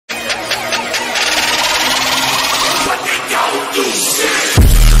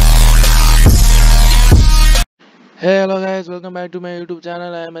Hey, hello guys, welcome back to my YouTube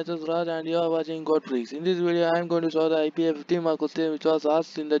channel. I am HS Raj and you are watching God Freaks. In this video, I am going to solve the IPA 15 mark question which was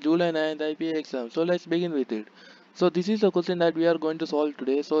asked in the July 9th IPA exam. So let's begin with it. So this is the question that we are going to solve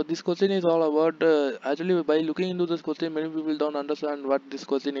today. So this question is all about, actually by looking into this question, many people don't understand what this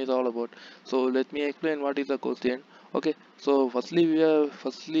question is all about. So let me explain what is the question. Okay, so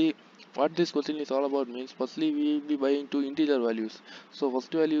firstly what this question is all about means firstly we will be buying two integer values. So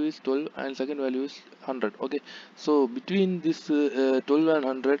first value is 12 and second value is 100. Okay, so between this 12 and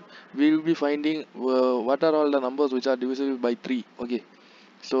 100 we will be finding what are all the numbers which are divisible by 3. Okay,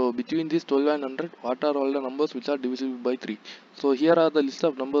 so between this 12 and 100 what are all the numbers which are divisible by 3. So here are the list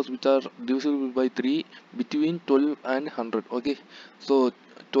of numbers which are divisible by 3 between 12 and 100. Okay, so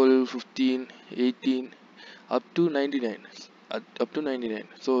 12, 15, 18 up to 99, up to 99.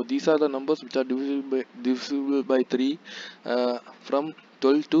 So these are the numbers which are divisible by 3 from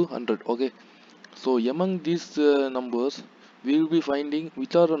 12 to 100. Okay, so among these numbers we will be finding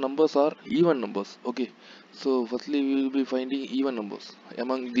which are the numbers are even numbers. Okay, so firstly we will be finding even numbers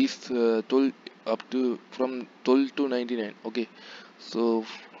among these 12 up to from 12 to 99. Okay, so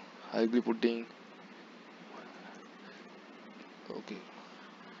I'll be putting, okay,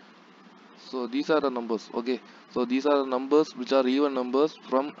 so these are the numbers. Okay, so these are the numbers which are even numbers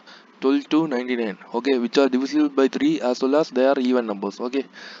from 12 to 99. Okay, which are divisible by 3 as well as they are even numbers. Okay,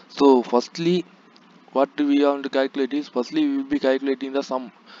 so firstly what we want to calculate is, firstly we will be calculating the sum.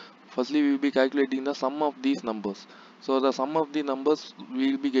 Firstly we will be calculating the sum of these numbers. So the sum of the numbers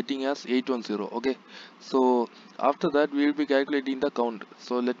we will be getting as 810. Okay, so after that we will be calculating the count.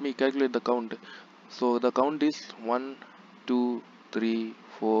 So let me calculate the count. So the count is 1 2 3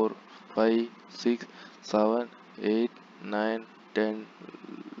 4 5 6 7 8 9 10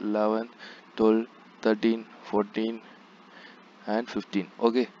 11 12 13 14 and 15.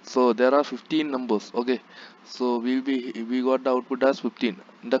 Okay, so there are 15 numbers. Okay, so we got the output as 15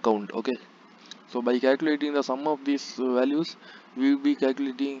 in the count. Okay, so by calculating the sum of these values we will be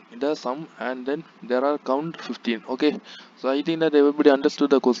calculating the sum and then there are count 15. Okay, so I think that everybody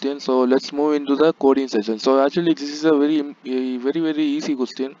understood the question, so let's move into the coding session. So actually this is a very easy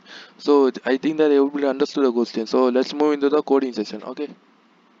question, so I think that everybody understood the question, so let's move into the coding session. Okay,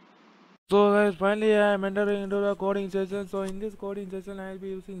 so guys, finally I am entering into the coding session. So in this coding session I will be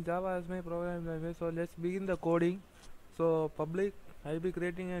using Java as my programming language. So let's begin the coding. So public, I will be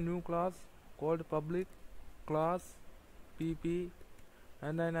creating a new class called public class pp,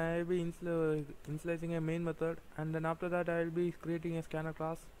 and then I will be initializing a main method, and then after that I will be creating a scanner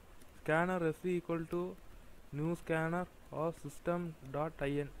class. Scanner sc equal to new scanner or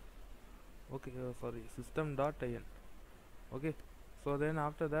system.in. Okay, sorry, system.in. Okay, so then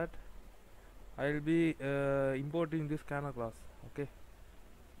after that I will be importing this scanner class. Okay,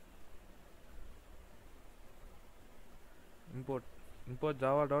 import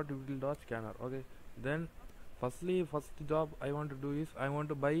java.util.scanner. Okay, then first job I want to do is I want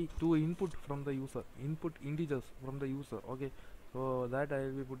to buy two input from the user, input integers from the user. Okay, so that I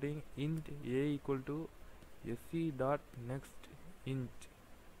will be putting int a equal to sc.next int.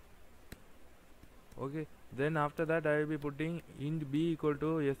 Okay, then after that I will be putting int b equal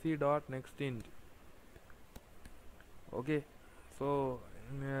to sc.next int. Okay, so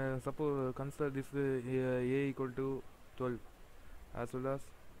suppose consider this a equal to 12 as well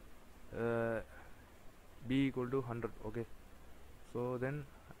as b equal to 100. Okay, so then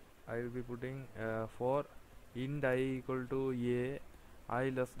I will be putting for int I equal to a, I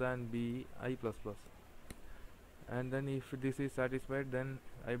less than b, I plus plus, and then if this is satisfied then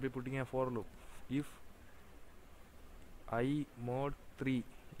I will be putting a for loop if I mod 3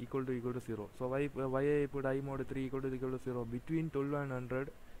 equal to 0. So why I put I mod 3 equal to 0? Between 12 and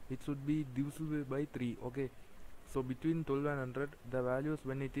 100 it should be divisible by 3. Okay, so between 12 and 100 the values,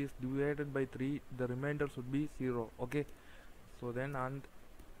 when it is divided by 3 the remainder should be 0. Okay, so then and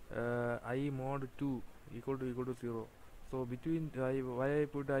I mod 2 equal to 0. So between why I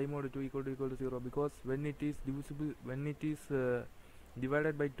put I mod 2 equal to 0? Because when it is divisible, when it is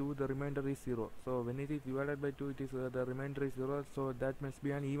divided by 2 the remainder is 0. So when it is divided by 2 it is the remainder is 0, so that must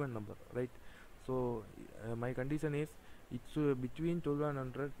be an even number, right? So my condition is it's between 12 and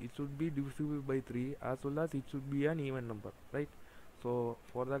 100 it should be divisible by 3 as well as it should be an even number, right? So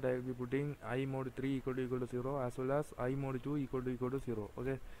for that I will be putting I mod 3 equal to 0 as well as I mod 2 equal to 0.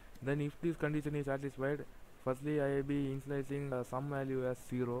 Okay, then if this condition is satisfied, firstly I will be initializing sum value as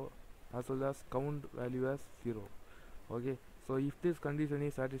 0 as well as count value as 0. Okay, so if this condition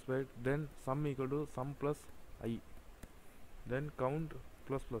is satisfied then sum equal to sum plus I, then count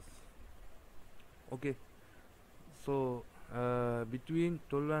plus plus. Okay, so between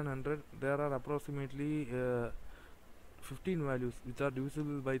 12 and 100 there are approximately 15 values which are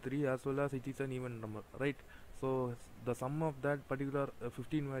divisible by 3 as well as it is an even number, right? So the sum of that particular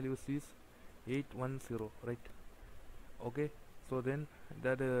 15 values is 810, right? Okay, so then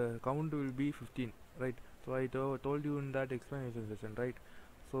that count will be 15, right? So I told you in that explanation session, right?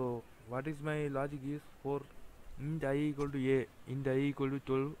 So what is my logic is for int I equal to a, int I equal to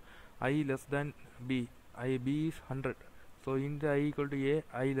 12, I less than b, b is 100. So int I equal to a,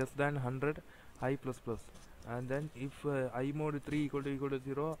 I less than 100, I plus plus. And then if I mod 3 equal to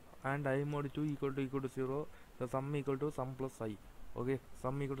 0 and I mod 2 equal to 0, the sum equal to sum plus I. Okay,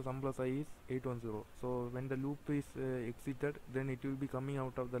 sum equal to sum plus I is 810. So when the loop is exited, then it will be coming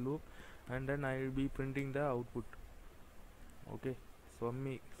out of the loop, and then I will be printing the output. Okay,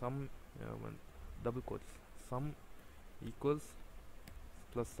 sum double quotes, sum equals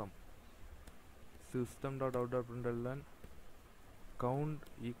plus sum, system dot out dot println count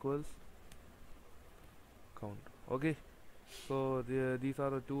equals count. Okay, so these are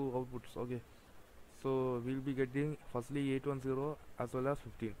the two outputs. Okay, so we'll be getting firstly 810 as well as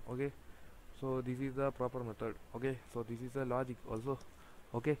 15. Okay, so this is the proper method. Okay, so this is the logic also.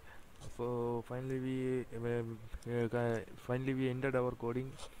 Okay, so finally we ended our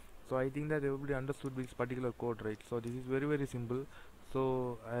coding. So I think that everybody understood this particular code, right? So this is very simple.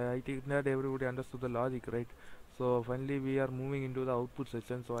 So I think that everybody understood the logic, right? So finally we are moving into the output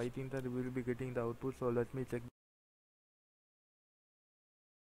section. So I think that we will be getting the output. So let me check.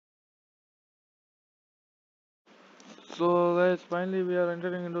 So guys, finally we are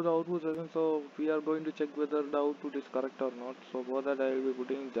entering into the output session. So we are going to check whether the output is correct or not. So for that I will be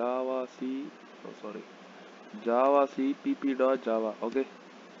putting Java C, Java C pp dot Java. Okay,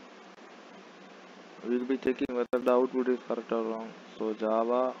 we will be checking whether the output is correct or wrong. So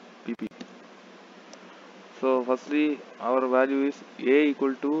Java pp. So firstly our value is a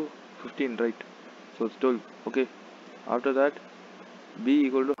equal to 15, right? So it's 12. Okay, after that b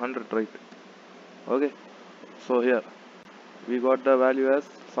equal to 100, right? Okay, so here we got the value as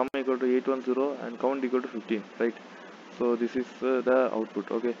sum equal to 810 and count equal to 15, right? So this is the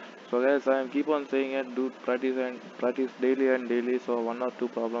output. Okay, so guys, I am keep on saying it, do practice and practice daily and daily. So one or two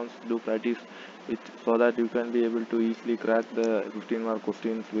problems do practice it, so that you can be able to easily crack the 15 mark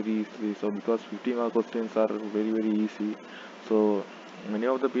questions very easily. So because 15 mark questions are very easy, so many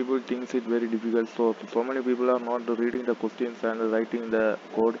of the people thinks it very difficult. So many people are not reading the questions and writing the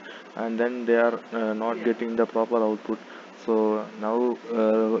code, and then they are not getting the proper output. So now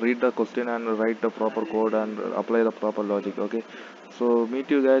read the question and write the proper code and apply the proper logic. Okay, so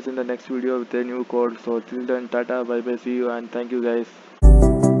meet you guys in the next video with a new code. So till then, tata, bye bye, see you, and thank you guys.